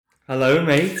Hello,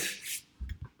 mate.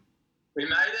 We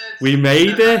made it. We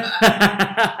made it.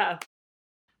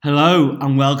 Hello,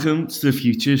 and welcome to the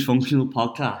Futures Functional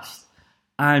Podcast.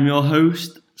 I'm your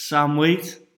host, Sam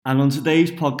Waite, and on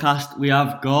today's podcast, we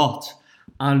have got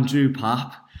Andrew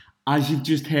Papp. As you've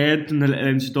just heard from the little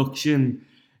introduction,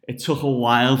 it took a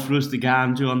while for us to get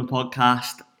Andrew on the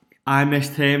podcast. I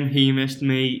missed him, he missed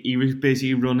me. He was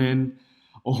busy running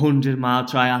 100-mile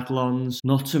triathlons,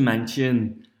 not to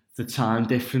mention the time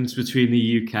difference between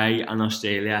the UK and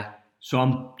Australia. So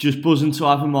I'm just buzzing to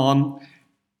have him on.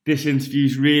 This interview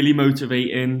is really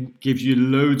motivating, gives you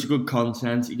loads of good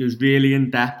content. It goes really in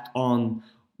depth on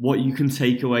what you can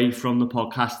take away from the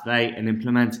podcast today and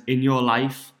implement in your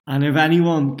life. And if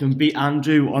anyone can beat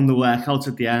Andrew on the workout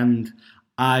at the end,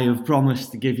 I have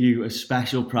promised to give you a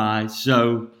special prize.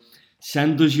 So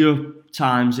send us your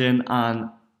times in and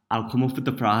I'll come up with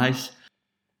the prize.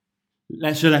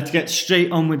 Let's get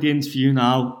straight on with the interview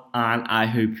now, and I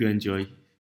hope you enjoy.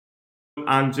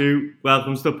 Andrew,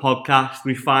 welcome to the podcast.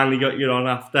 We finally got you on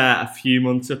after a few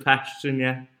months of pestering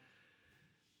you.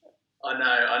 I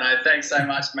know. Thanks so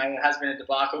much, mate. It has been a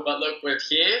debacle, but look, we're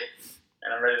here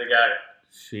and I'm ready to go.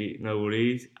 Sweet, no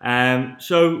worries.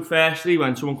 So firstly,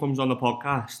 when someone comes on the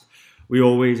podcast, we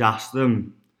always ask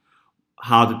them,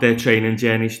 how did their training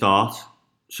journey start?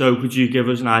 So could you give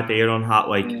us an idea on how,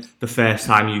 the first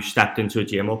time you stepped into a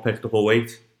gym or picked up a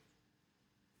weight?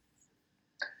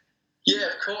 Yeah,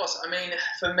 of course. I mean,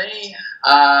 for me,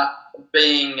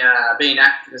 being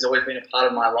active has always been a part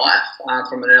of my life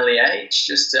from an early age.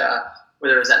 Just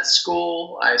whether it was at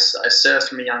school, I surfed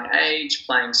from a young age,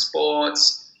 playing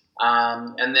sports,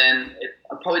 and then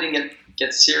I probably didn't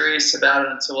get serious about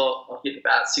it until I hit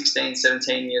about 16,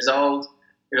 17 years old.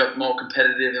 I got more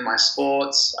competitive in my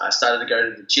sports. I started to go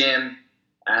to the gym,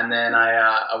 and then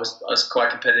I was quite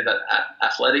competitive at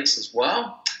athletics as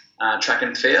well, track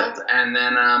and field. And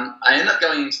then I ended up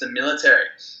going into the military,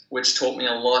 which taught me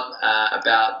a lot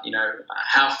about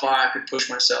how far I could push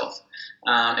myself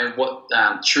and what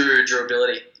true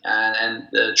durability and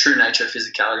the true nature of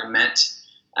physicality meant.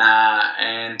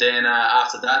 And then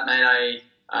after that, mate,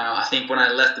 I think when I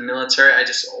left the military, I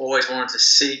just always wanted to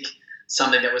seek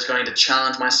something that was going to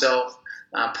challenge myself,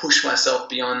 push myself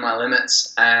beyond my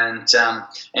limits, and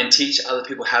teach other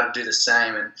people how to do the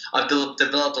same. And I've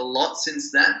developed a lot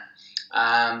since then.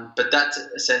 But that's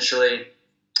essentially,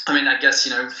 I guess,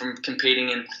 from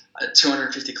competing in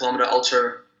 250-kilometer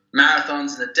ultra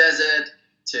marathons in the desert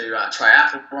to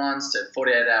triathlons to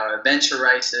 48-hour adventure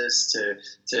races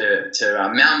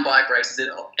to mountain bike races,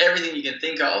 everything you can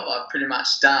think of, I've pretty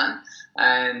much done.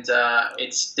 And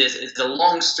it's a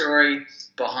long story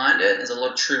behind it. There's a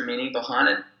lot of true meaning behind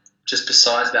it, just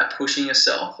besides about pushing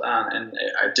yourself. And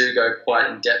I do go quite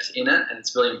in depth in it, and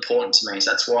it's really important to me.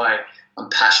 So that's why I'm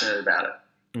passionate about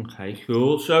it. Okay,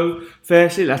 cool. So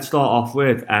firstly, let's start off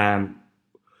with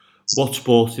what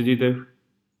sport did you do?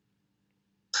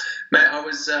 Mate,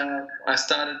 I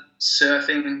started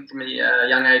surfing from a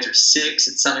young age of 6.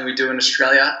 It's something we do in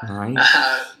Australia.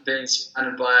 Nice. Being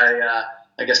surrounded by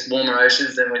warmer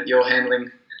oceans than what you're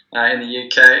handling in the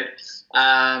UK.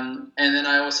 And then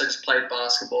I also just played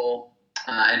basketball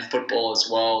and football as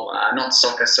well. Not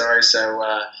soccer, sorry. So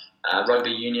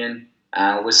rugby union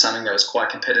was something that was quite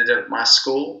competitive at my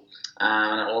school.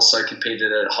 And I also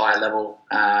competed at a high level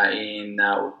in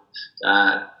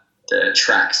the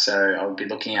track. So I would be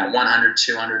looking at 100,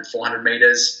 200, 400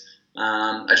 meters.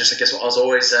 I was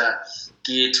always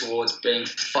geared towards being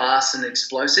fast and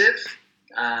explosive.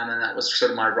 And that was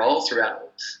sort of my role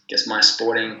throughout, my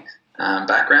sporting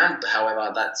background. However,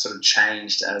 that sort of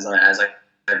changed as I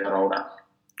got older.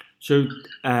 So,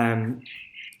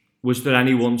 was there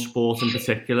any one sport in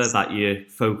particular that you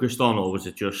focused on, or was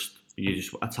it just you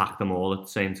just attacked them all at the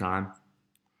same time?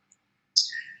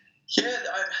 Yeah,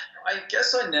 I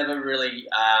guess I never really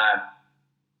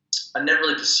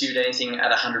pursued anything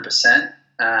at 100%,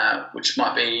 which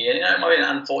might be an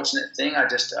unfortunate thing. I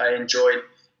enjoyed.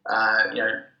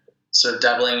 Sort of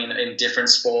dabbling in different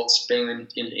sports, being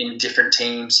in different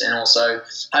teams, and also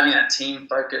having that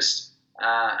team-focused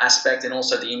aspect, and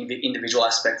also the individual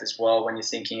aspect as well when you're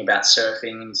thinking about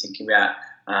surfing and thinking about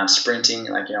sprinting,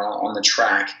 on the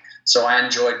track. So I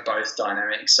enjoyed both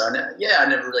dynamics. So I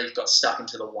never really got stuck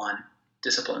into the one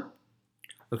discipline.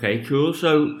 Okay, cool.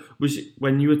 So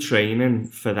when you were training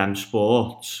for them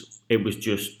sports, it was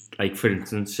just for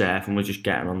instance, surfing was just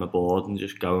getting on the board and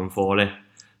just going for it.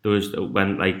 There was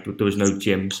no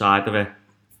gym side of it.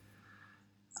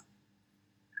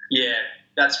 Yeah,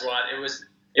 that's right.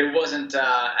 It wasn't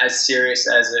as serious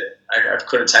as I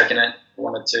could have taken it. I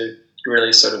wanted to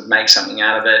really sort of make something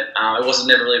out of it. It wasn't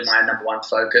never really my number one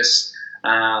focus.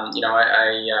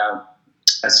 I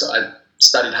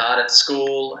studied hard at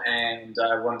school, and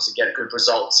I wanted to get good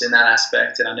results in that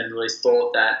aspect, and I never really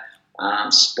thought that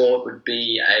sport would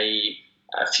be a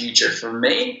future for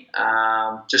me.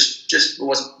 Just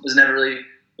was never really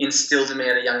instilled in me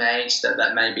at a young age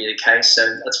that may be the case.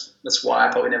 So that's why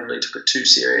I probably never really took it too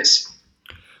serious.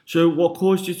 So what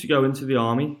caused you to go into the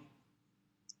army?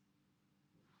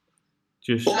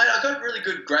 Well, mate, I got really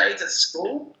good grades at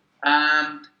school.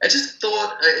 I just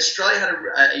thought Australia had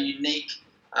a unique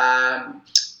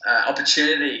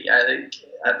opportunity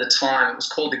at the time. It was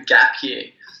called the gap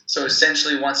year. So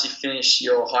essentially, once you finish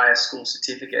your higher school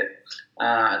certificate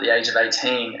at the age of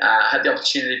 18, I had the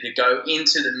opportunity to go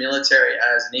into the military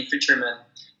as an infantryman,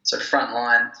 so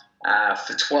frontline,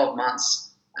 for 12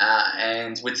 months,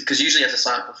 because usually you have to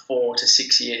sign up for 4 to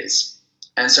 6 years.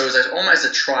 And so it was almost a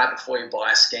try before you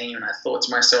buy scheme. And I thought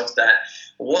to myself that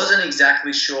I wasn't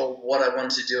exactly sure what I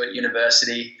wanted to do at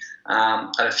university.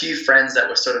 I had a few friends that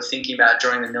were sort of thinking about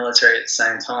joining the military at the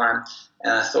same time.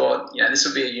 And I thought, this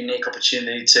would be a unique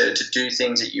opportunity to do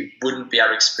things that you wouldn't be able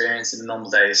to experience in a normal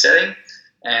day setting.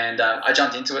 And I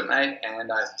jumped into it, mate,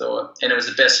 and I thought, and it was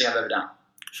the best thing I've ever done.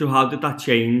 So how did that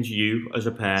change you as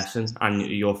a person and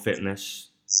your fitness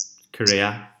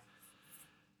career?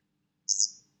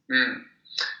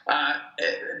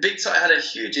 Big Ty had a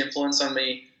huge influence on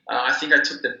me. I think I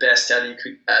took the best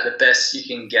you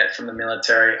can get from the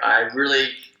military. I really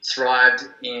thrived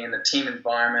in a team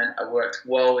environment. I worked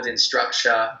well within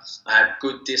structure. I had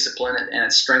good discipline, and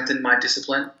it strengthened my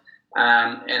discipline.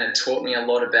 And it taught me a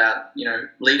lot about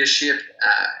leadership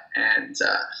and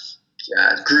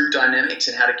group dynamics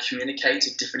and how to communicate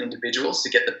to different individuals to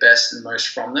get the best and most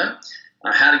from them.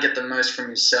 How to get the most from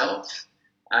yourself.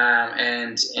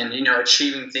 And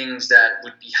achieving things that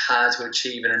would be hard to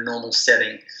achieve in a normal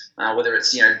setting, whether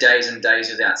it's days and days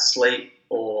without sleep,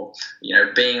 or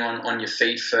being on your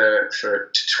feet for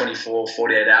 24,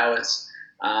 48 hours.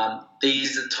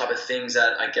 These are the type of things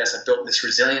that I guess I built this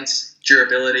resilience,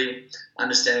 durability,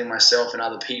 understanding myself and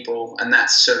other people, and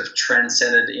that's sort of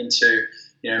transcended into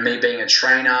me being a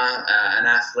trainer, an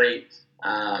athlete,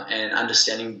 and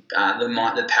understanding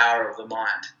the power of the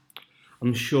mind.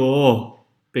 I'm sure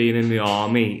being in the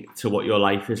army to what your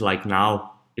life is like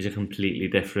now is a completely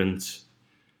different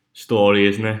story,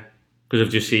 isn't it? Because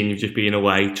I've just seen you've just been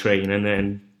away training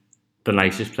in the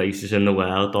nicest places in the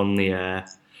world on the,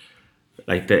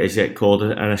 is it called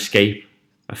an escape,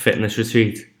 a fitness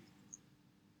retreat?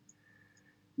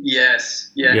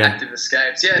 Yes, active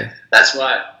escapes. Yeah, that's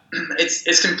right.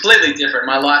 It's completely different.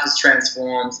 My life has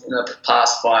transformed in the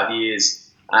past 5 years.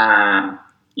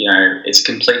 It's a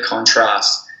complete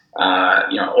contrast.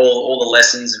 All the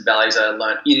lessons and values that I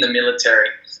learned in the military,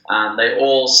 they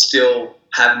all still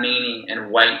have meaning and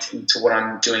weight into what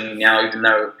I'm doing now, even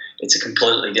though it's a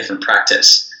completely different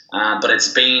practice. But it's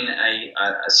been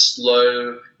a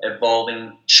slow,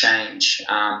 evolving change.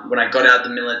 When I got out of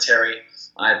the military,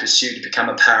 I pursued to become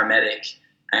a paramedic.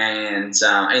 And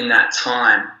in that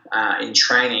time, in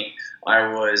training, I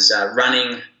was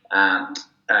running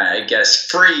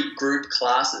free group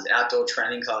classes, outdoor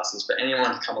training classes for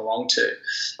anyone to come along to.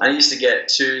 I used to get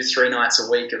 2-3 nights a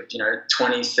week of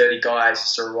 20, 30 guys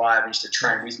just to arrive and used to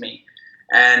train with me.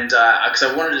 And because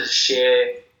I wanted to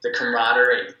share the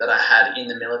camaraderie that I had in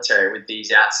the military with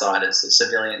these outsiders, the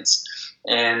civilians.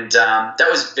 And that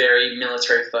was very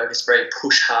military focused, very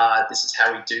push hard. This is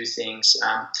how we do things.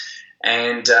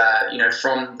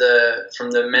 From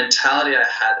the mentality I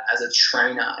had as a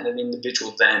trainer and an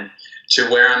individual then to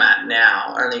where I'm at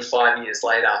now, only 5 years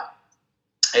later,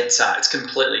 it's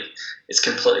completely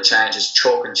changed. It's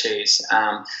chalk and cheese,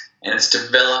 and it's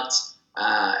developed.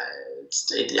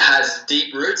 It has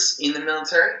deep roots in the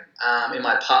military, in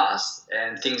my past,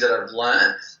 and things that I've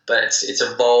learned. But it's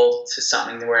evolved to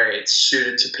something where it's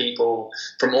suited to people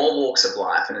from all walks of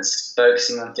life, and it's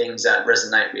focusing on things that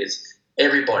resonate with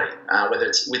everybody, whether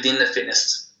it's within the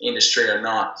fitness industry or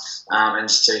not. And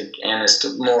it's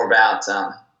more about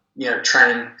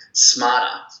training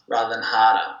smarter rather than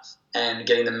harder and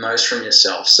getting the most from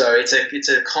yourself. So it's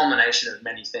a combination of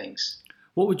many things.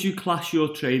 What would you class your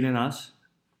training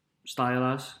style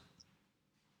as?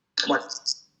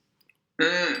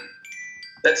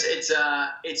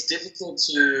 It's difficult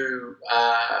to.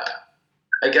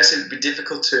 I guess it'd be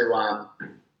difficult to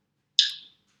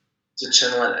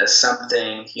channel it as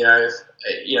something.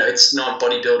 It's not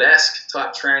bodybuild-esque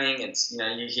type training. It's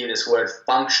you hear this word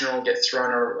functional get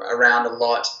thrown around a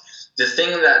lot. The thing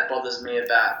that bothers me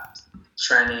about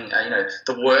training,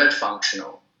 the word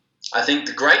functional. I think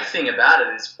the great thing about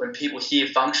it is when people hear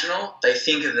functional, they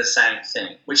think of the same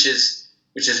thing, which is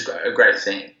a great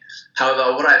thing.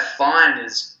 However, what I find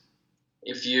is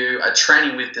if you are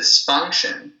training with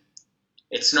dysfunction,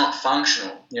 it's not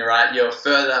functional. You're right. You're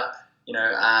further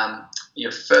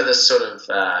sort of,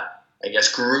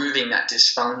 grooving that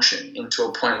dysfunction into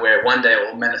a point where one day it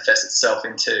will manifest itself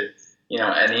into,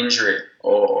 an injury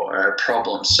or a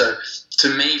problem. So to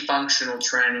me, functional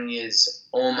training is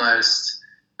almost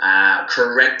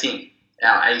correcting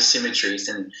our asymmetries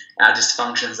and our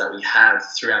dysfunctions that we have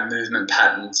through our movement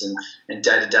patterns and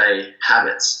day-to-day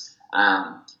habits.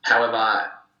 However,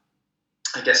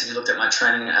 I guess if you looked at my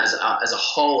training as a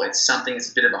whole, it's something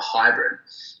that's a bit of a hybrid.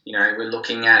 We're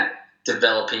looking at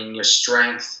developing your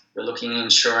strength. We're looking at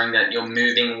ensuring that you're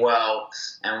moving well,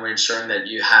 and we're ensuring that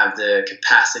you have the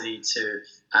capacity to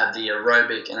have the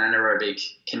aerobic and anaerobic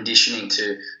conditioning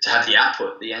to have the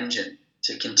output, the engine,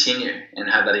 to continue and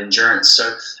have that endurance.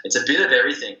 So it's a bit of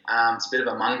everything. It's a bit of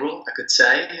a mongrel, I could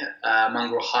say,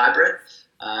 mongrel hybrid.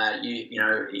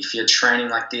 If you're training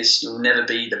like this, you'll never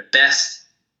be the best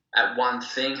at one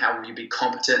thing. How will you be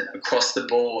competent across the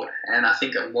board? And I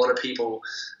think a lot of people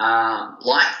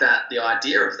like that, the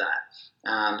idea of that.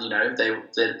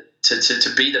 To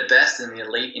be the best and the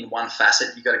elite in one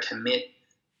facet, you've got to commit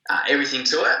everything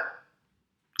to it.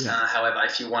 Yeah. However,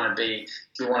 if you want to be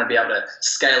able to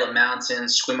scale a mountain,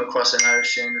 swim across an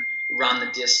ocean, run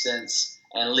the distance,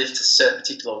 and lift to certain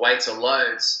particular weights or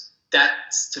loads, that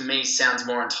to me sounds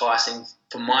more enticing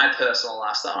for my personal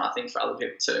lifestyle, and I think for other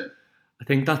people too. I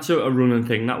think that's a running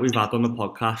thing that we've had on the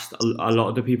podcast. A lot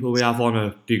of the people we have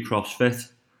on do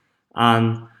CrossFit,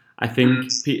 and I think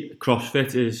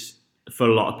CrossFit is, for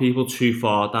a lot of people, too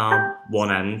far down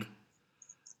one end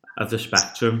of the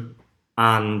spectrum,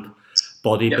 and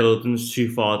bodybuilding's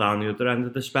too far down the other end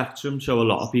of the spectrum. So a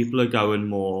lot of people are going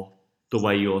more the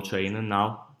way you're training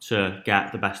now to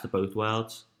get the best of both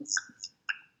worlds.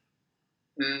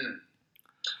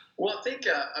 Well, I think,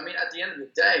 at the end of the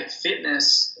day,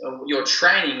 fitness, your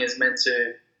training is meant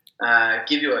to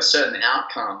give you a certain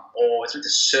outcome, or it's meant to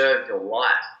serve your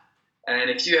life.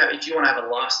 And if you want to have a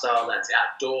lifestyle that's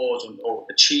outdoors or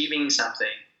achieving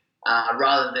something,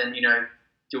 rather than,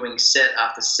 doing set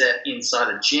after set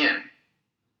inside a gym,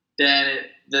 then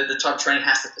the type of training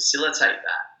has to facilitate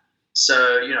that.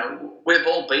 So, we've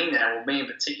all been there, or me in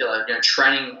particular,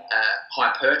 training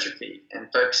hypertrophy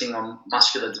and focusing on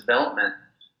muscular development.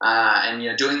 And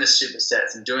doing the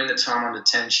supersets and doing the time under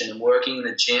tension and working in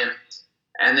the gym,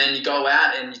 and then you go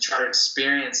out and you try to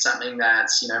experience something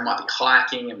that's might be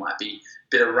hiking, it might be a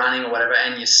bit of running or whatever,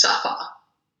 and you suffer.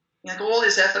 All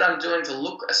this effort I'm doing to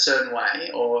look a certain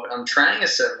way, or I'm training a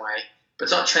certain way, but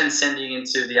it's not transcending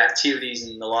into the activities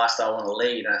and the lifestyle I want to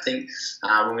lead. And I think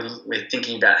when we're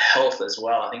thinking about health as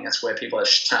well, I think that's where people are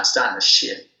starting to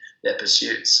shift their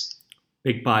pursuits.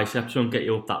 Big biceps won't get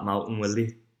you up that mountain, will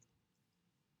they?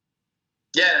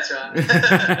 Yeah, that's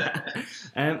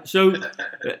right. So,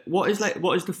 what is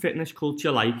the fitness culture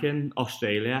like in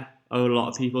Australia? Are a lot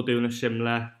of people doing a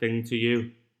similar thing to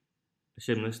you, a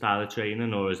similar style of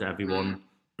training, or is everyone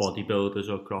bodybuilders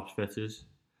or CrossFitters?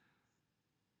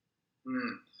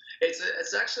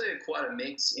 It's actually quite a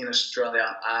mix in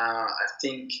Australia. I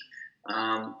think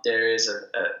there is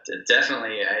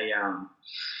definitely a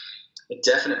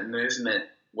definite movement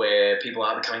where people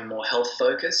are becoming more health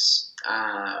focused.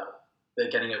 We're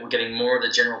getting more of the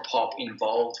general pop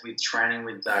involved with training,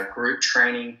 with group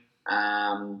training,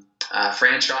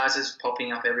 franchises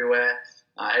popping up everywhere.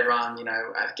 Everyone,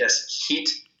 I guess HIIT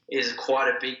is quite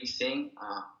a big thing,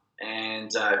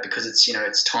 and because it's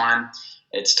time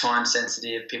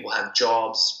sensitive. People have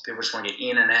jobs. People just want to get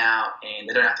in and out, and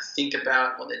they don't have to think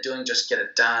about what they're doing. Just get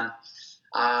it done.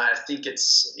 I think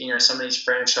it's some of these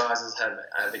franchises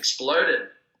have exploded.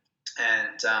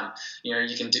 And,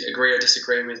 you can agree or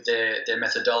disagree with their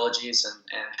methodologies and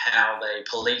how they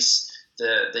police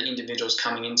the individuals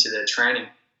coming into their training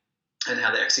and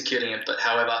how they're executing it. But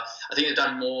however, I think they've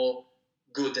done more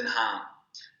good than harm.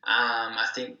 I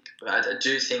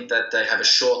do think that they have a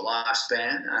short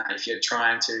lifespan. If you're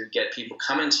trying to get people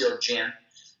coming to your gym,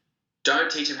 don't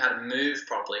teach them how to move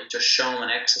properly. Just show them an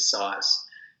exercise.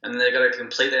 And they've got to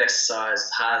complete that exercise as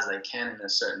hard as they can in a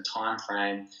certain time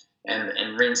frame.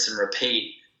 And rinse and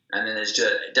repeat, and then there's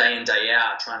just day in, day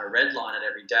out trying to redline it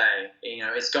every day.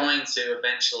 It's going to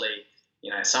eventually,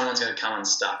 someone's going to come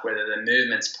unstuck, whether the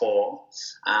movement's poor.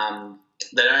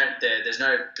 There's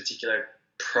no particular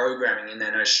programming in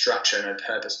there, no structure, no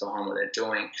purpose behind what they're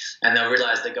doing, and they'll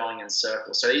realize they're going in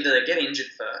circles. So either they get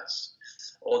injured first,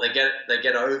 or they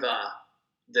get over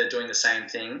they're doing the same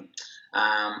thing,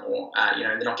 or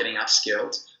they're not getting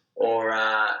upskilled, or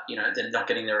they're not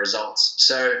getting the results.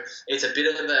 So it's a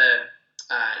bit of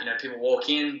people walk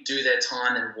in, do their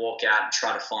time, and walk out and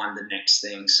try to find the next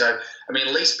thing. So, I mean,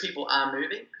 at least people are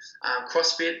moving.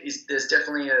 CrossFit there's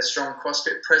definitely a strong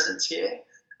CrossFit presence here.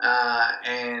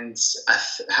 However,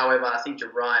 I think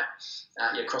you're right.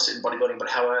 CrossFit and bodybuilding, but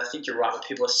however, I think you're right. Where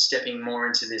people are stepping more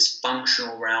into this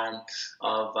functional realm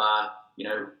of,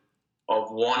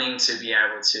 of wanting to be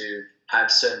able to have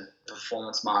certain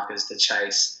performance markers to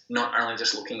chase, not only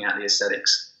just looking at the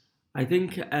aesthetics. I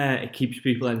think it keeps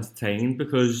people entertained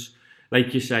because,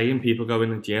 like you're saying, people go in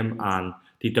the gym and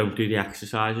they don't do the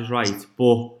exercises right.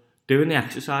 But doing the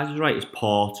exercises right is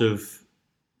part of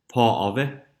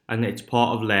it, and it's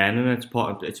part of learning.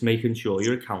 It's making sure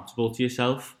you're accountable to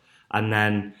yourself, and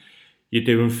then you're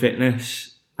doing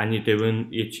fitness and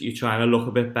you're trying to look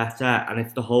a bit better, and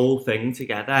it's the whole thing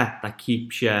together that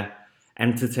keeps you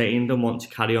entertained and want to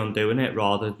carry on doing it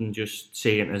rather than just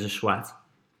seeing it as a sweat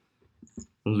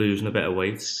and losing a bit of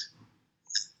weight.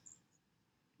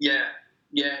 Yeah,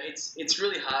 it's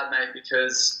really hard, mate,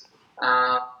 because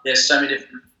there's so many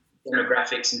different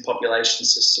demographics and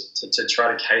populations to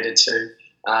try to cater to.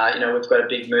 We've got a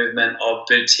big movement of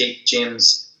boutique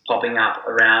gyms popping up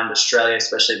around Australia,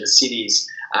 especially the cities.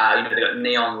 They've got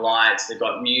neon lights, they've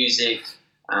got music.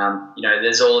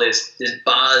 There's all this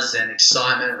buzz and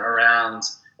excitement around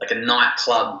like a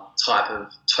nightclub type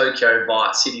of Tokyo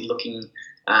vibe, city-looking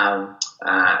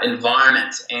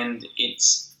environment, and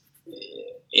it's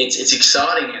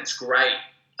exciting. It's great.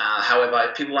 However,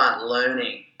 if people aren't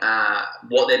learning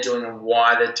what they're doing and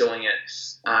why they're doing it,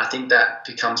 I think that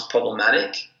becomes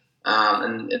problematic.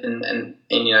 And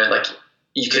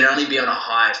you can only be on a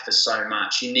high for so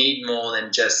much. You need more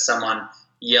than just someone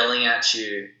yelling at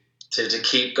you to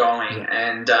keep going.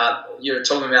 And you're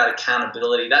talking about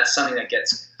accountability. That's something that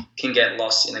can get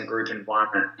lost in a group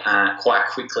environment quite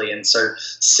quickly. And so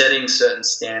setting certain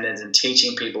standards and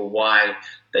teaching people why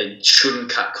they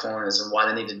shouldn't cut corners and why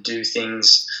they need to do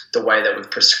things the way that we've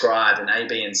prescribed in A,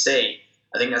 B, and C.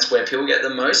 I think that's where people get the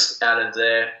most out of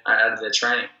their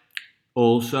training.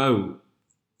 Also,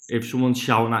 if someone's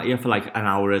shouting at you for like an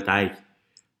hour a day,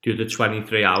 do the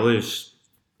 23 hours,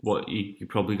 you're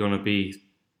probably going to be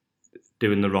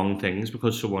doing the wrong things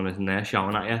because someone isn't there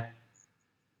shouting at you.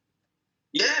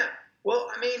 Yeah, well,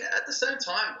 I mean, at the same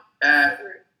time,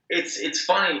 it's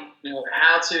funny,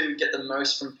 how to get the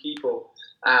most from people.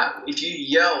 If you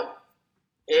yell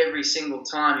every single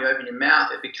time you open your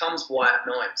mouth, it becomes white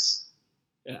noise.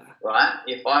 Yeah. Right?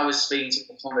 If I was speaking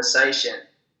to a conversation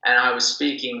and I was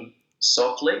speaking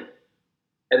softly,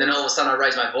 and then all of a sudden I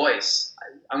raise my voice,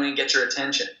 I'm going to get your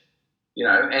attention.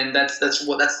 And that's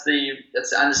the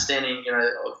understanding,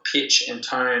 of pitch and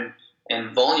tone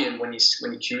and volume when you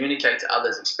communicate to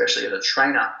others, especially as a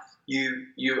trainer. You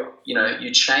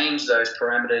change those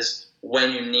parameters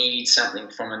when you need something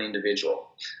from an individual.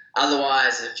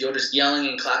 Otherwise, if you're just yelling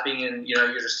and clapping and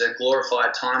you're just a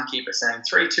glorified timekeeper saying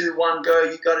 3, 2, 1, go,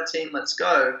 you got a team, let's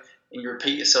go, and you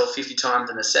repeat yourself 50 times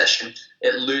in a session,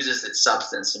 it loses its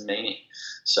substance and meaning.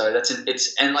 So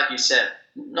and like you said,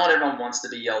 not everyone wants to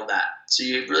be yelled at. So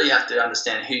you really have to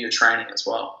understand who you're training as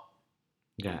well.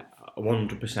 Yeah,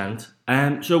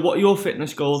 100%. So what are your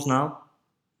fitness goals now?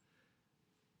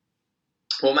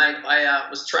 Well, mate, I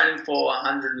was training for a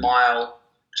 100-mile,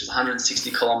 which is a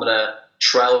 160-kilometer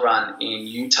trail run in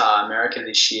Utah, America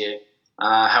this year.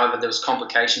 However, there was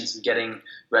complications in getting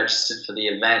registered for the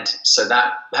event, so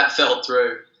that fell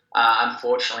through,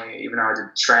 unfortunately, even though I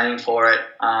did training for it.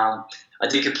 I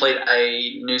did complete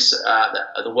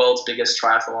the world's biggest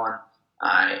triathlon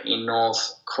in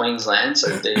North Queensland, so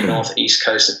the northeast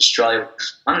coast of Australia.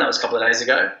 That was a couple of days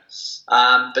ago.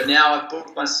 But now I've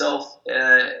booked myself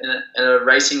in a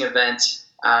racing event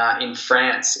in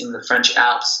France, in the French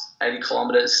Alps, 80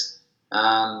 kilometres,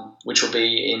 which will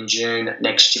be in June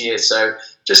next year. So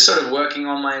just sort of working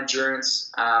on my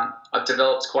endurance. I've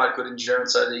developed quite good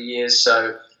endurance over the years,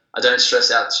 so I don't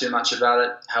stress out too much about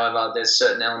it. However, there's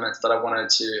certain elements that I wanted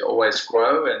to always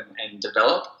grow and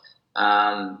develop.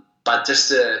 But just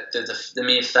the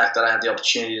mere fact that I had the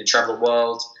opportunity to travel the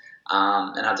world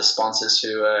and have the sponsors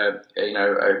who are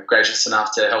gracious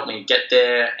enough to help me get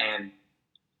there and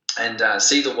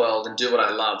see the world and do what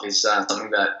I love is something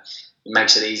that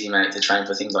makes it easy, mate, to train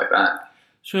for things like that.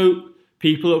 So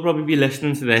people will probably be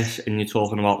listening to this and you're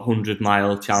talking about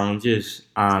 100-mile challenges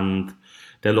and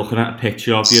they're looking at a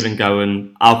picture of you and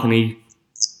going, how's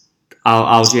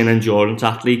he an endurance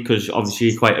athlete? Because obviously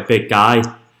you're quite a big guy.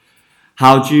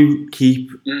 How do you keep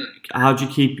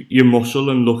your muscle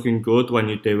and looking good when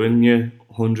you're doing your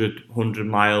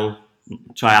 100-mile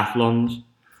triathlons?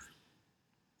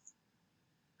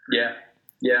 Yeah.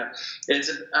 Yeah, it's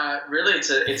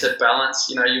it's a balance.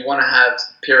 You want to have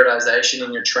periodization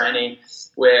in your training,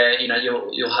 where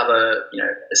you'll have a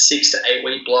 6 to 8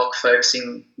 week block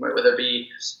focusing, whether it be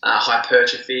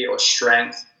hypertrophy or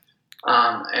strength,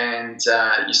 and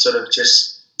you sort of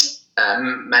just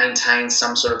maintain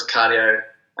some sort of cardio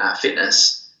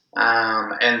fitness.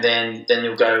 And then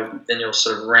you'll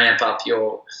sort of ramp up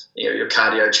your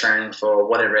cardio training for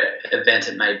whatever event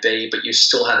it may be, but you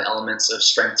still have elements of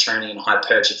strength training and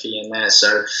hypertrophy in there.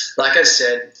 So, like I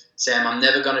said, Sam, I'm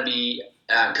never going to be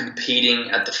competing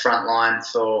at the front line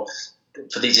for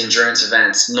these endurance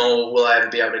events, nor will I ever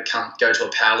be able to go to a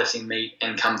powerlifting meet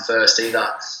and come first either.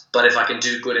 But if I can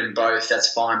do good in both,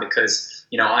 that's fine, because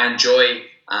I enjoy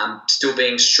still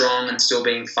being strong and still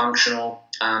being functional,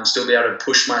 still be able to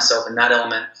push myself in that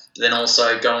element, but then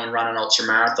also go and run an ultra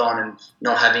marathon and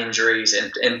not have injuries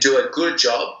and do a good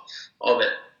job of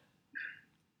it.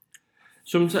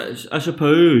 Sometimes, I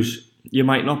suppose, you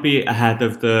might not be ahead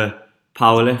of the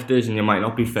powerlifters and you might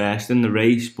not be first in the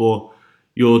race, but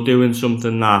you're doing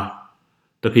something that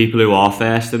the people who are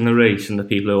first in the race and the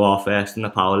people who are first in the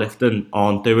powerlifting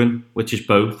aren't doing, which is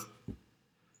both.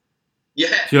 Yeah.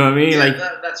 Do you know what I mean?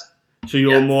 Yeah, so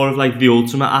you're more of like the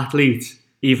ultimate athlete,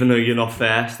 even though you're not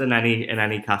first in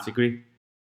any category.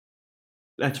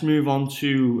 Let's move on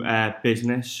to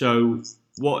business. So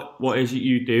what is it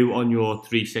you do on your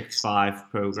 365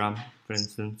 program, for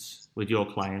instance, with your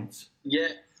clients? Yeah,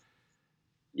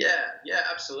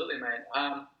 absolutely, mate.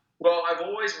 Well, I've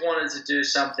always wanted to do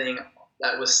something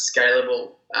that was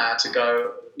scalable, to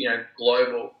go,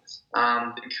 global,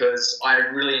 because I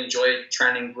really enjoy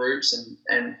training groups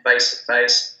and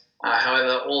face-to-face.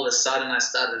 However, all of a sudden I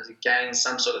started to gain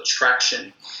some sort of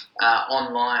traction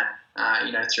online,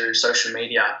 through social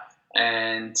media.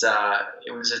 And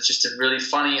it was just a really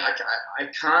funny, I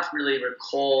can't really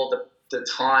recall the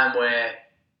time where,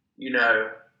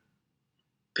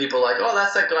 people are like, oh,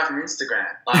 that's that guy from Instagram.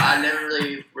 I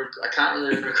can't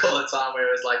really recall a time where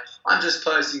it was like, I'm just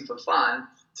posting for fun,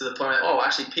 to the point of, oh,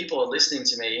 actually people are listening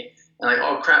to me, and like,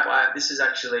 oh crap, this is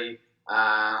actually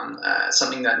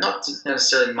something that not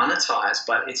necessarily monetize,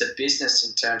 but it's a business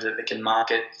in terms of it can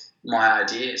market my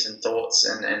ideas and thoughts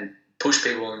and push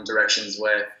people in directions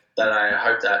that I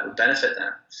hope that would benefit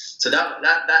them. So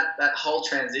that whole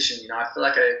transition, I feel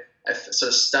like I sort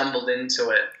of stumbled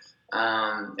into it.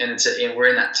 And we're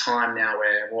in that time now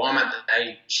where, I'm at the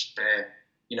age where,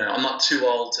 I'm not too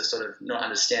old to sort of not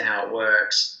understand how it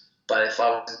works. But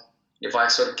if I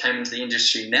sort of came into the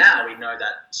industry now, we know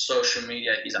that social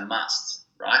media is a must,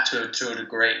 right? To a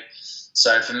degree.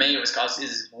 So for me, it was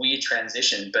this weird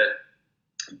transition. But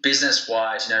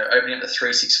business-wise, opening up the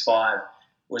 365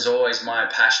 was always my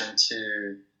passion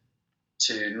to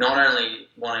not only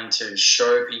wanting to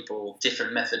show people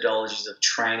different methodologies of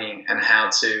training and how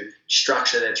to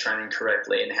structure their training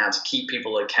correctly and how to keep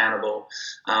people accountable,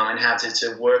 and how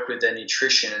to work with their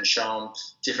nutrition and show them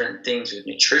different things with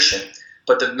nutrition.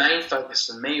 But the main focus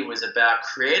for me was about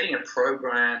creating a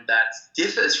program that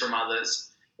differs from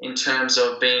others in terms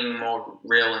of being more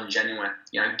real and genuine.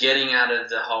 Getting out of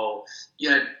the whole,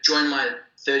 join my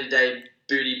 30-day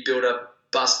booty builder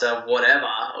buster whatever,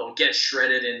 or get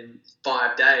shredded in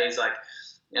 5 days.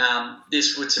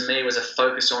 This to me was a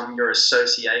focus on your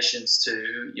associations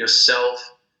to yourself,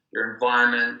 your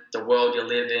environment, the world you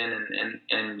live in,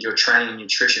 and your training and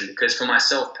nutrition. Because for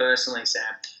myself personally, Sam,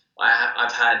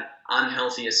 I've had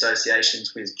unhealthy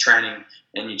associations with training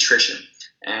and nutrition,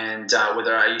 and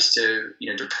whether I used to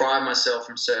deprive myself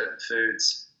from certain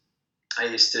foods, I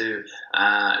used to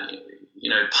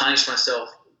punish myself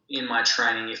in my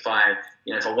training if I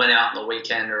went out on the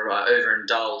weekend or I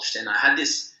overindulged, and I had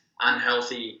this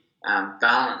unhealthy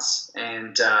balance,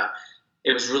 and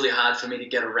it was really hard for me to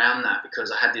get around that,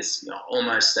 because I had this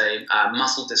almost a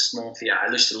muscle dysmorphia.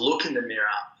 I used to look in the mirror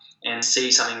and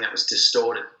see something that was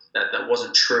distorted, that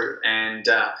wasn't true, and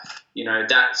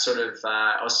that sort of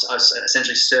I was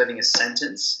essentially serving a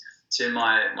sentence to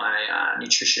my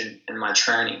nutrition and my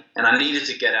training, and I needed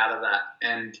to get out of that.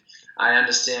 And I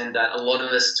understand that a lot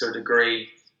of us, to a degree,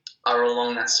 are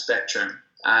along that spectrum,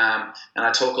 and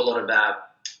I talk a lot about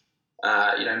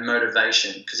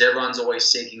motivation, because everyone's always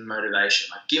seeking motivation.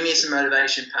 Like, give me some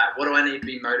motivation, Pat. What do I need to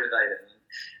be motivated?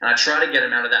 And I try to get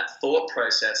them out of that thought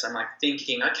process. I'm like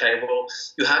thinking, okay, well,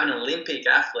 you have an Olympic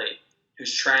athlete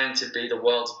who's trained to be the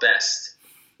world's best.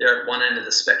 They're at one end of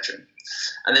the spectrum.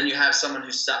 And then you have someone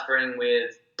who's suffering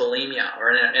with bulimia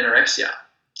or anorexia.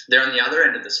 They're on the other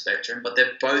end of the spectrum, but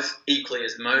they're both equally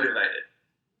as motivated,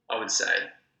 I would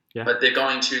say. Yeah. But they're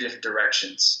going two different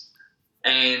directions.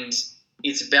 And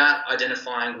it's about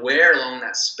identifying where along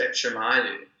that spectrum are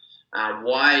you,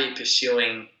 Why are you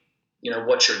pursuing,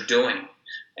 what you're doing?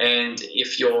 And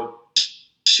if you're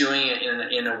pursuing it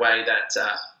in a way that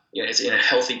it's in a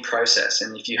healthy process,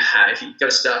 and if you've got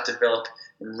to start to develop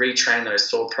and retrain those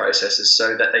thought processes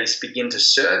so that they begin to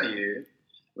serve you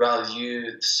rather than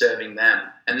you serving them.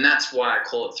 And that's why I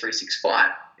call it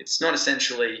 365. It's not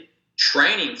essentially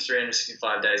training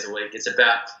 365 days a week. It's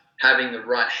about having the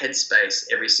right headspace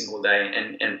every single day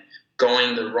and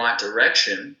going the right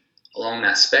direction along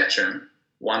that spectrum,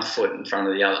 one foot in front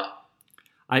of the other.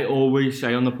 I always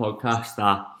say on the podcast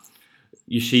that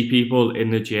you see people in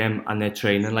the gym and they're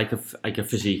training like a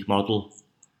physique model,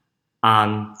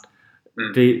 and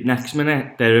the next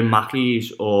minute they're in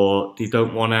Mackey's or they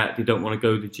don't want to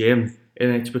go to the gym,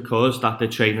 and it's because that they're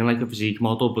training like a physique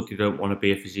model, but they don't want to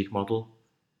be a physique model.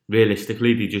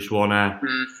 Realistically, they just want to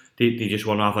they just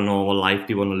want to have a normal life.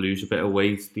 They want to lose a bit of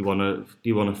weight. They want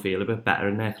to feel a bit better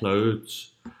in their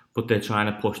clothes, but they're trying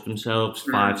to push themselves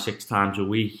 5-6 times a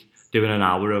week, doing an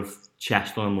hour of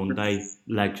chest on a Monday,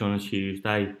 legs on a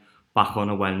Tuesday, back on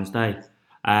a Wednesday,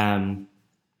 and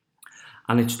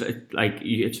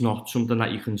it's not something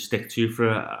that you can stick to for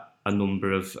a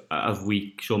number of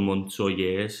weeks or months or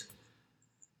years.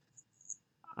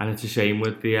 And it's the same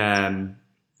with the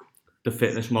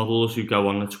fitness models who go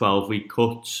on the 12-week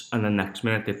cuts and the next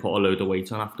minute they put a load of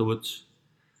weight on afterwards.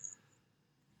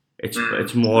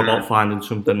 It's more about finding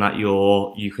something that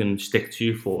you can stick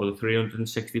to for the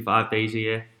 365 days a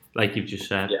year, like you've just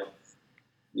said.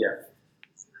 Yeah.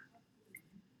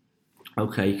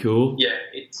 Okay, cool. Yeah,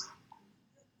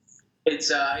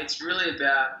 it's really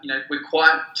about, we're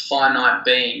quite finite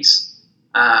beings.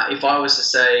 If I was to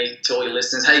say to all your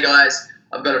listeners, hey guys,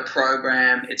 I've got a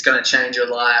program, it's going to change your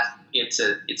life. It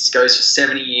goes for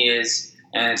 70 years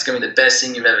and it's going to be the best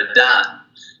thing you've ever done.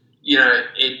 You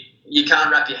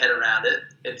can't wrap your head around it.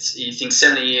 You think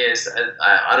 70 years,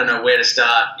 I don't know where to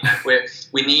start.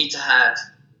 We need to have,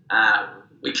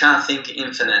 we can't think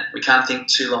infinite. We can't think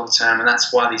too long term. And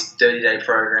that's why these 30-day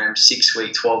programs, 6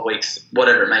 weeks, 12 weeks,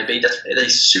 whatever it may be, they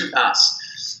suit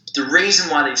us. The reason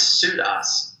why they suit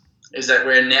us is that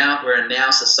we're a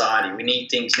now society. We need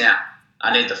things now.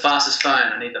 I need the fastest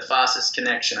phone. I need the fastest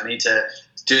connection. I need to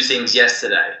do things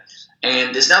yesterday.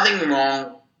 And there's nothing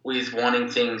wrong with wanting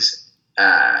things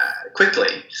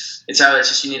quickly. It's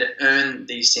just you need to earn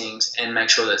these things and make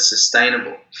sure that it's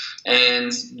sustainable.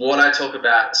 And what I talk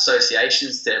about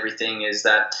associations to everything is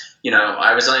that,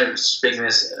 I was only speaking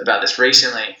about this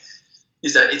recently,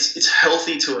 is that it's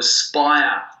healthy to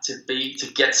aspire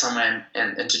to get somewhere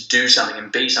and to do something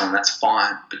and be someone. That's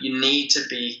fine. But you need to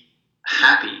be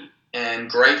happy and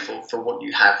grateful for what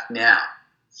you have now.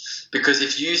 Because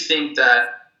if you think that,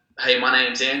 hey, my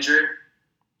name's Andrew,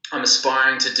 I'm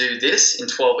aspiring to do this in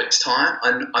 12 weeks' time,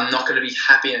 I'm not going to be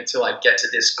happy until I get to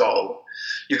this goal.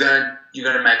 You're going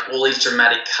to make all these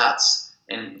dramatic cuts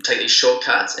and take these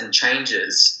shortcuts and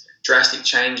drastic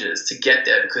changes to get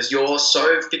there, because you're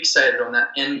so fixated on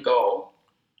that end goal,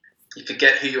 you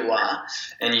forget who you are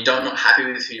and you're not happy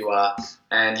with who you are,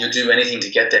 and you'll do anything to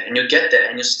get there, and you'll get there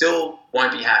and you still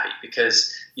won't be happy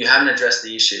because you haven't addressed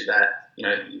the issue that,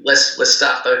 let's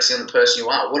start focusing on the person you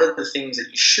are. What are the things that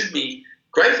you should be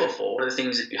grateful for? What are the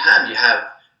things that you have? You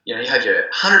have your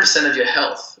 100% of your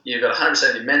health. You've got 100%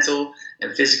 of your mental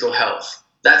and physical health.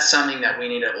 That's something that we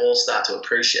need to all start to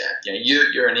appreciate.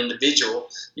 You're an individual.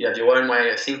 You have your own way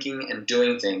of thinking and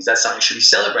doing things. That's something that should be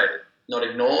celebrated, not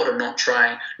ignored, or not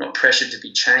pressured to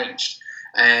be changed.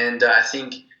 And I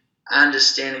think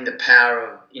understanding the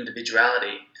power of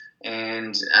individuality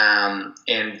and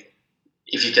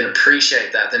if you can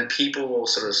appreciate that, then people will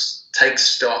sort of take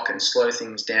stock and slow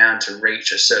things down to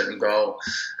reach a certain goal.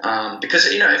 Because,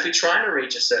 if we're trying to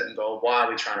reach a certain goal, why are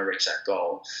we trying to reach that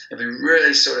goal? If we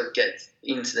really sort of get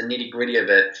into the nitty gritty of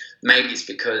it, maybe it's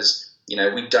because, we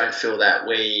don't feel that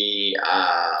we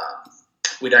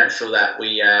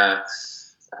are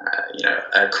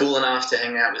cool enough to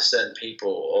hang out with certain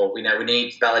people, or we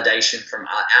need validation from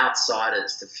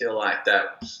outsiders to feel like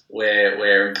that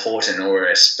we're important or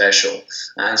we're special.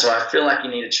 And so I feel like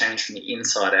you need to change from the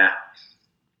inside out.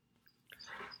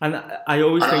 And I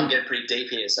always think, I'm getting pretty deep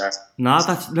here, sorry.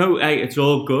 Hey, it's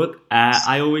all good.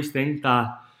 I always think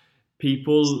that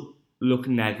people look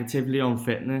negatively on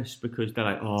fitness because they're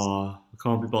like, oh, I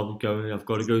can't be bothered going. I've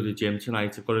got to go to the gym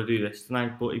tonight. I've got to do this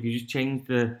tonight. But if you just change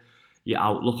your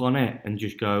outlook on it and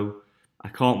just go, I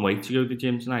can't wait to go to the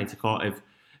gym tonight. If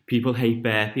people hate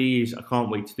burpees, I can't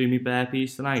wait to do my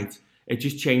burpees tonight. It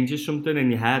just changes something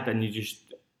in your head, and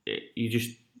you're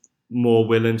just more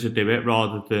willing to do it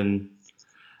rather than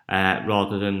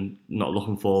not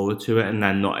looking forward to it and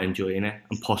then not enjoying it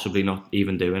and possibly not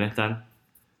even doing it then.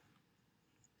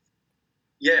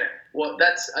 Yeah, well,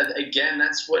 that's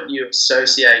what you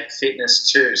associate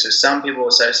fitness to. So some people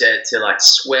associate it to like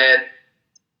sweat,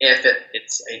 effort.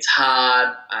 It's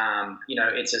hard.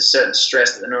 It's a certain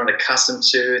stress that they're not accustomed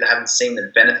to. They haven't seen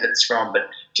the benefits from. But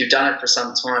if you've done it for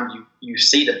some time, you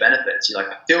see the benefits. You're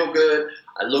like, I feel good.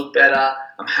 I look better.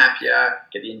 I'm happier.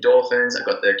 Get the endorphins. I've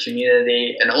got the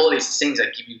community, and all of these things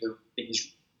that give you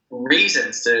these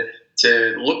reasons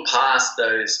to look past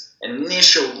those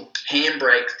initial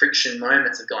handbrake friction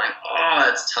moments of going, oh,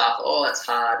 it's tough, oh, that's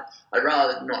hard. I'd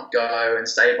rather not go and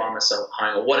stay by myself at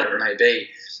home or whatever it may be.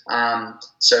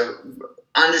 So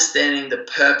understanding the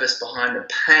purpose behind the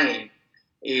pain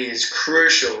is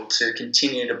crucial to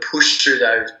continue to push through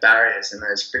those barriers and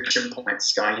those friction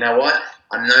points going, you know what,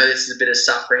 I know this is a bit of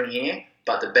suffering here,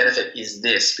 but the benefit is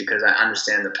this because I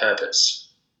understand the purpose.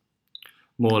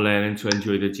 More learning to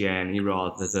enjoy the journey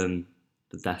rather than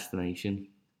the destination.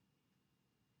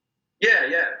 Yeah,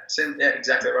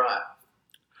 exactly right.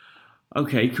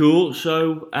 Okay, cool.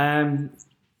 So,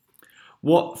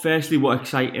 what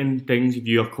exciting things have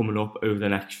you got coming up over the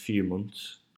next few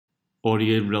months? Or are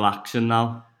you relaxing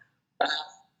now?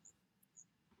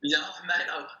 Yeah,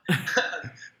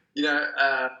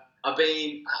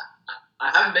 mate. I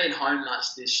haven't been home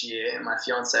much this year, and my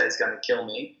fiance is going to kill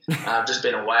me. I've just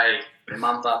been away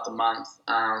month after month,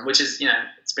 which is,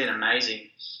 it's been amazing.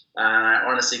 I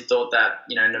honestly thought that,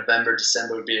 November,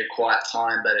 December would be a quiet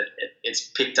time, but it's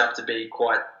picked up to be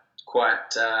quite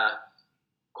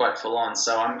full on.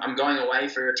 So I'm going away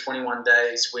for 21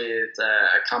 days with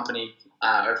a company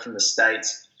from the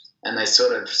States, and they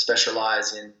sort of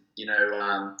specialize in,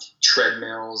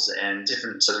 treadmills and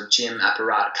different sort of gym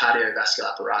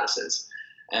cardiovascular apparatuses.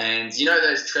 And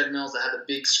those treadmills that have the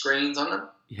big screens on them?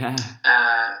 Yeah.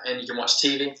 And you can watch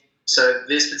TV. So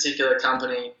this particular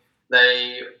company,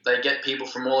 they get people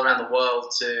from all around the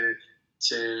world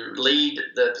to lead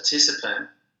the participant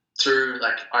through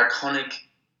like iconic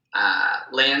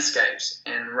landscapes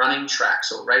and running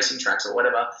tracks or racing tracks or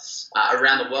whatever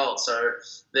around the world. So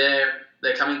they're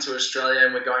coming to Australia,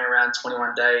 and we're going around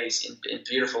 21 days in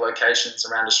beautiful locations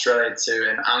around Australia too.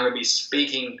 And I'm going to be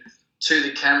speaking to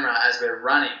the camera as we're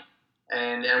running,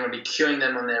 and I'm going to be cueing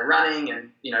them when they're running,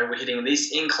 and we're hitting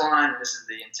this incline, this is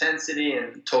the intensity,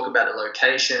 and talk about the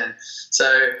location. And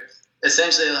so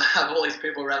essentially I have all these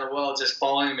people around the world just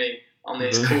following me on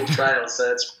these cool trails.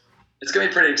 So it's going to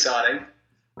be pretty exciting.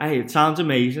 Hey, it sounds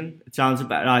amazing. It sounds a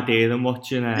better idea than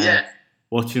watching the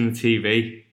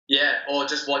TV. Yeah, or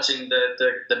just watching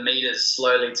the meters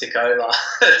slowly tick over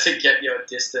to get your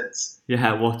distance.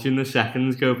 Yeah, watching the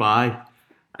seconds go by.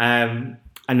 And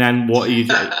then what are you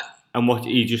are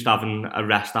you just having a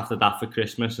rest after that for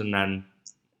Christmas and then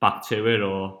back to it,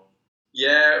 or?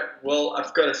 Yeah, well,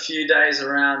 I've got a few days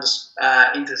around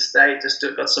interstate, just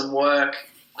got some work,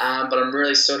 but I'm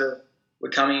really we're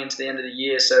coming into the end of the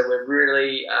year, so we're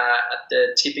really at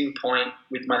the tipping point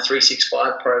with my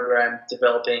 365 program,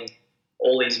 developing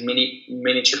all these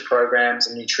miniature programs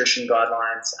and nutrition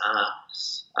guidelines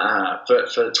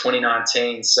for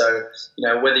 2019. So,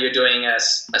 whether you're doing a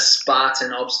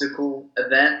Spartan obstacle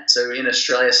event, so in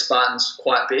Australia, Spartan's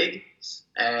quite big.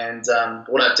 And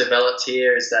what I've developed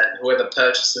here is that whoever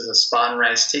purchases a Spartan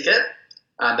race ticket,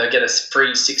 they'll get a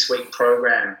free 6-week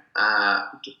program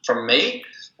from me.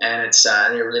 And it's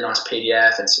a really nice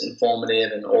PDF. It's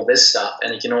informative and all this stuff.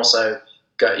 And you can also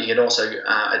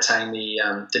attain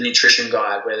the nutrition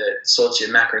guide, where it sorts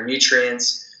your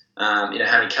macronutrients, how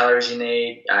many calories you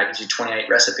need. It gives you 28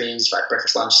 recipes, like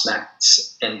breakfast, lunch,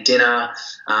 snacks, and dinner,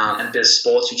 and a bit of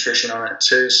sports nutrition on it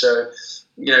too. So,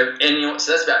 so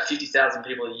that's about 50,000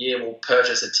 people a year will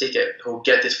purchase a ticket who will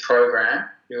get this program,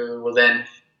 who will then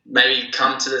maybe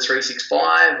come to the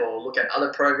 365 or look at other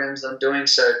programs I'm doing.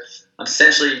 So I'm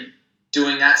essentially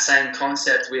doing that same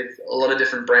concept with a lot of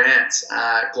different brands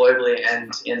globally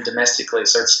and domestically.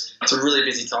 So it's a really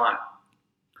busy time.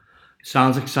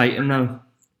 Sounds exciting though.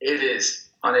 It is.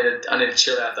 I need to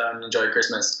chill out though and enjoy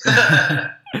Christmas.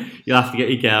 You'll have to get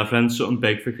your girlfriend something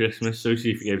big for Christmas so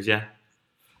she forgives you.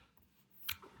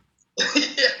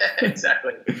 Yeah,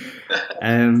 exactly.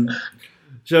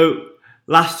 So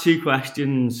last two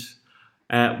questions.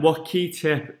 What key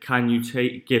tip can you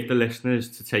give the listeners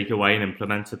to take away and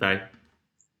implement today?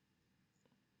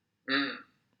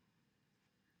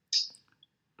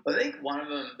 I think one of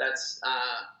them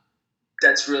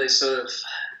that's really sort of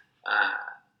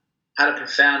had a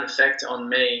profound effect on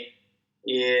me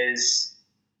is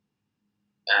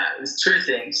there's two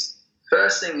things.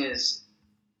 First thing is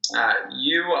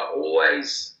you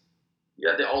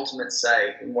have the ultimate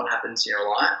say in what happens in your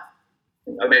life.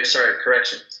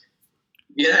 Correction.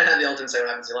 You don't have the ultimate say what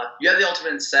happens in your life. You have the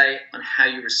ultimate say on how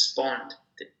you respond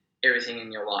everything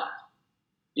in your life.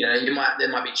 There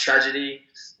might be tragedy,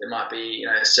 there might be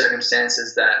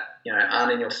circumstances that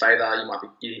aren't in your favor.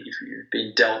 If you've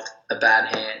been dealt a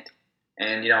bad hand,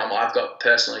 and I've got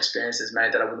personal experiences,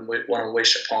 mate, that I wouldn't want to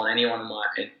wish upon anyone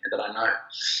that I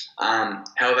know.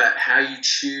 However, how you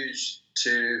choose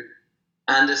to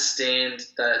understand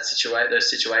those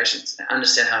situations,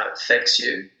 understand how it affects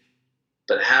you,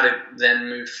 but how to then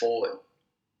move forward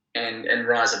and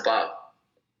rise above.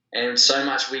 And so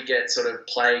much we get sort of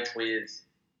plagued with,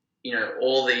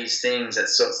 all these things that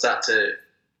sort of start to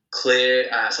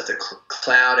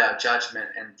cloud our judgment,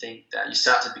 and think that you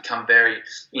start to become very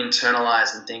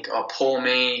internalized and think, oh, poor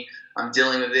me, I'm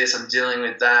dealing with this, I'm dealing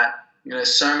with that.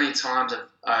 So many times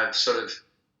I've sort of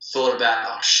thought about,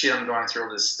 oh shit, I'm going through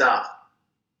all this stuff,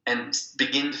 and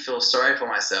begin to feel sorry for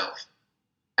myself.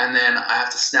 And then I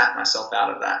have to snap myself out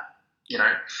of that,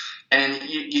 and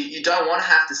you don't want to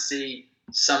have to see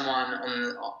someone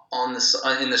in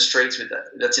the streets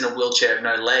that's in a wheelchair with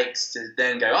no legs to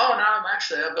then go, oh no,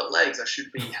 I've got legs, I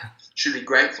should be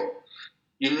grateful.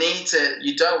 You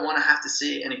don't want to have to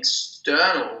see an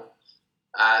external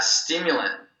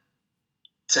stimulant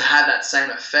to have that same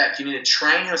effect. You need to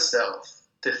train yourself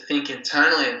to think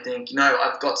internally and think,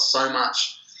 I've got so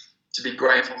much to be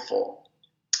grateful for.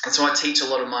 And so I teach a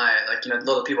lot of a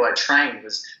lot of people I train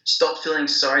was stop feeling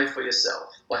sorry for yourself.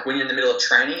 Like when you're in the middle of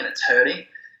training and it's hurting,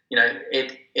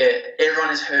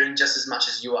 everyone is hurting just as much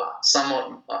as you are,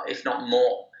 somewhat, if not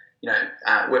more.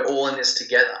 We're all in this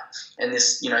together. And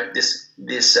this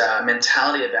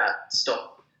mentality about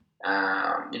stop,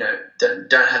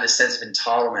 don't have this sense of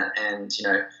entitlement, and,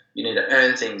 you need to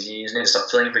earn things. You need to stop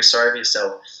feeling very sorry for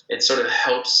yourself. It sort of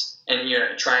helps. And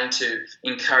trying to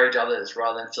encourage others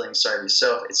rather than feeling sorry for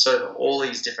yourself. It's sort of all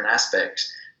these different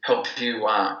aspects help you,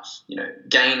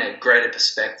 gain a greater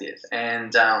perspective.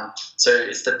 And so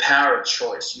it's the power of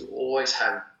choice. You always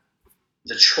have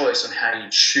the choice on how you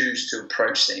choose to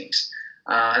approach things,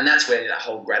 and that's where that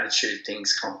whole gratitude thing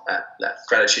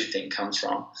comes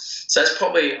from. So that's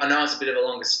probably, I know it's a bit of a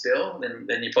longer spiel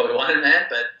than you probably wanted, man,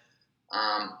 but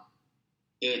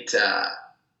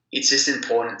it's just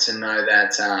important to know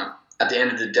that at the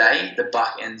end of the day, the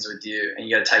buck ends with you, and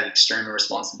you got to take extreme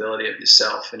responsibility of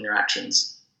yourself and your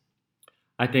actions.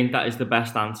 I think that is the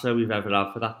best answer we've ever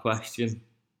had for that question.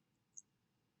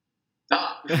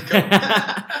 Oh,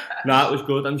 no, it was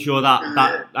good. I'm sure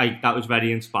that was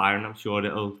very inspiring. I'm sure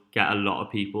it'll get a lot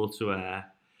of people to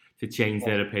change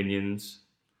their opinions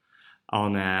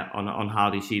on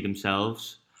how they see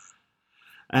themselves.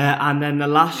 And then the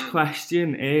last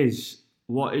question is,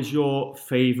 what is your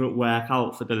favourite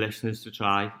workout for the listeners to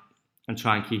try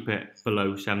and keep it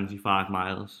below 75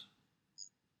 miles?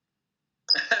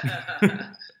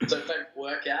 So favourite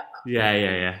workout?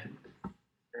 Yeah.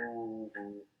 Ooh,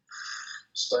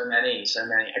 so many.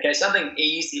 Okay, something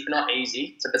easy, not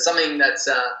easy, but something that's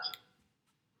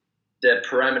the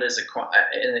parameters are quite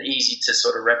easy to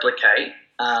sort of replicate.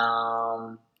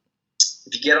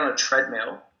 If you get on a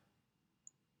treadmill,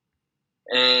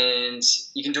 and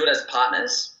you can do it as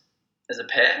partners, as a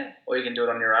pair, or you can do it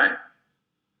on your own.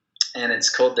 And it's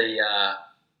called the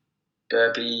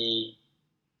burpee,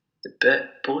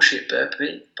 bullshit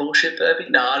burpee?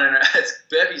 No, I don't know. It's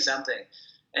burpee something.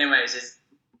 Anyways, it's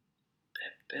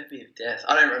burpee of death.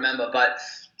 I don't remember, but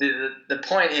the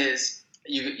point is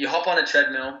you hop on a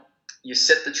treadmill, you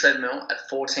set the treadmill at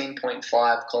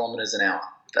 14.5 kilometers an hour.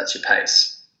 That's your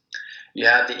pace. You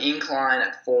have the incline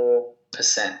at 4%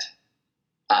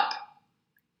 up,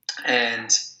 and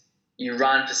you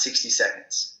run for 60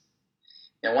 seconds.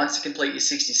 Now, once you complete your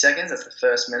 60 seconds, that's the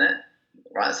first minute,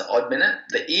 right? It's the odd minute.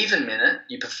 The even minute,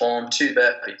 you perform 2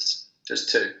 burpees,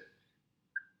 just 2.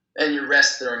 And you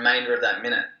rest the remainder of that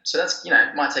minute. So that's,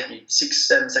 it might take you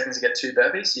 6-7 seconds to get 2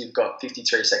 burpees. You've got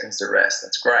 53 seconds to rest.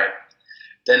 That's great.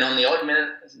 Then on the odd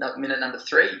minute number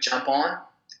 3, jump on,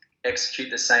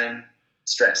 execute the same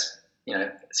stress.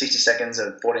 60 seconds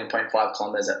of 14.5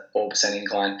 kilometers at 4%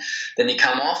 incline. Then you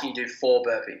come off and you do 4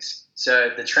 burpees.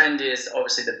 So the trend is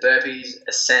obviously the burpees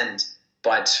ascend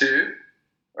by 2,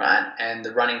 right? And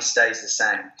the running stays the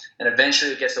same. And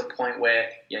eventually it gets to a point where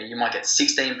you might get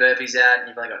 16 burpees out and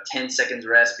you've only got 10 seconds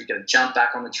rest, but you've got to jump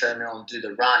back on the treadmill and do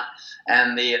the run.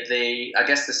 And I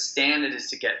guess the standard is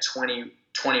to get 20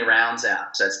 rounds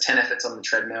out. So it's 10 efforts on the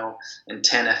treadmill and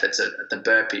 10 efforts at the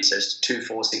burpees. So it's 2,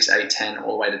 4, 6, 8, 10,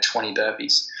 all the way to 20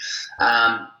 burpees.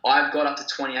 I've got up to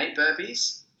 28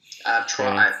 burpees.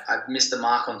 I've missed the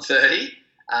mark on 30.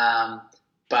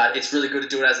 But it's really good to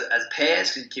do it as pairs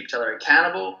because you keep each other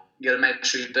accountable. You got to make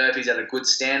sure your burpees at a good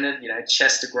standard,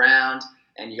 chest to ground,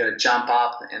 and you got to jump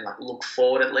up and look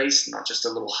forward at least, not just a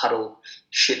little huddle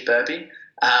shit burpee.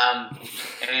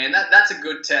 And that's a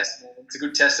good test. Man. It's a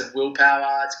good test of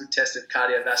willpower. It's a good test of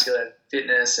cardiovascular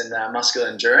fitness and muscular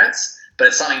endurance. But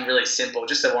it's something really simple,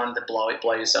 just the one to blow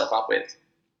yourself up with.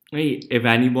 Hey, if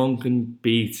anyone can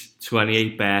beat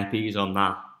 28 burpees on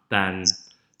that, then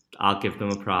I'll give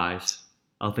them a prize.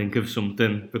 I'll think of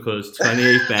something, because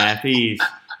 28 burpees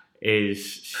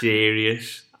is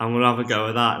serious. I'm going to have a go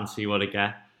at that and see what I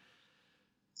get.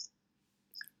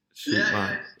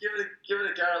 Yeah, give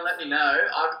it a go and let me know.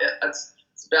 It's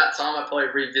about time I probably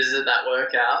revisit that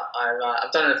workout.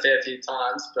 I've done it a fair few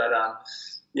times, but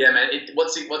yeah, man.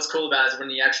 What's cool about it is when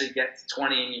you actually get to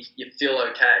 20 and you feel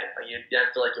okay. Like you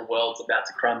don't feel like your world's about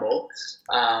to crumble.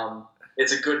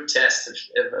 It's a good test of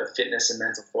fitness and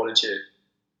mental fortitude.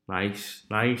 Nice.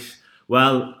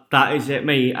 Well, that is it,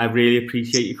 mate. I really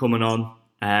appreciate you coming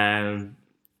on.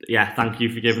 Yeah, thank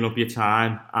you for giving up your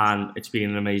time, and it's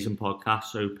been an amazing podcast.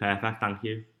 So perfect, thank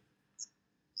you.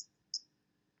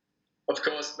 Of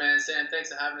course, man, Sam.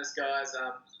 Thanks for having us, guys.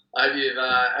 I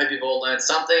hope you've all learned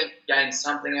something, gained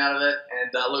something out of it,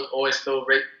 and look, always feel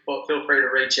free to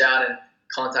reach out and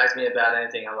contact me about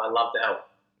anything. I'd love to help.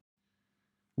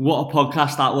 What a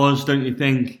podcast that was, don't you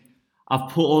think?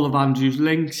 I've put all of Andrew's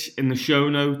links in the show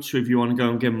notes, so if you want to go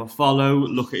and give him a follow,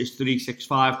 look at his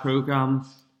 365 program.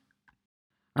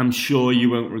 I'm sure you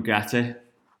won't regret it.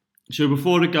 So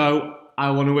before I go,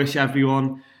 I want to wish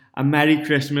everyone a Merry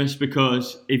Christmas,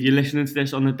 because if you're listening to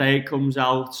this on the day it comes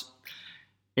out,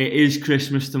 it is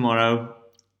Christmas tomorrow.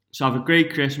 So have a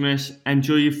great Christmas,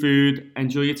 enjoy your food,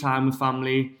 enjoy your time with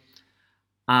family,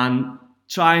 and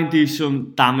try and do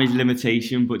some damage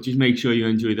limitation, but just make sure you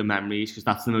enjoy the memories, because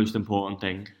that's the most important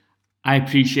thing. I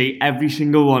appreciate every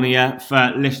single one of you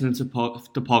for listening to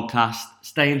the podcast,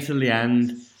 staying till the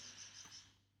end.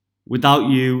 Without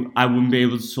you, I wouldn't be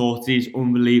able to talk to these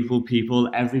unbelievable people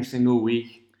every single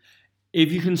week.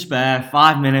 If you can spare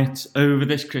 5 minutes over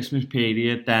this Christmas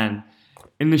period, then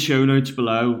in the show notes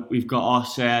below, we've got our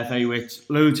survey, which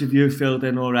loads of you have filled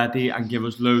in already and give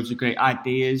us loads of great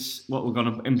ideas, what we're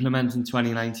going to implement in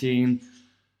 2019.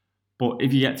 But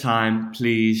if you get time,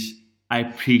 please, I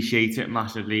appreciate it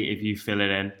massively if you fill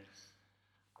it in.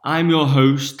 I'm your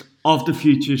host of the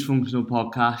Futures Functional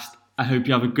Podcast. I hope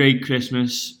you have a great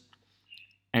Christmas.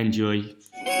 Enjoy.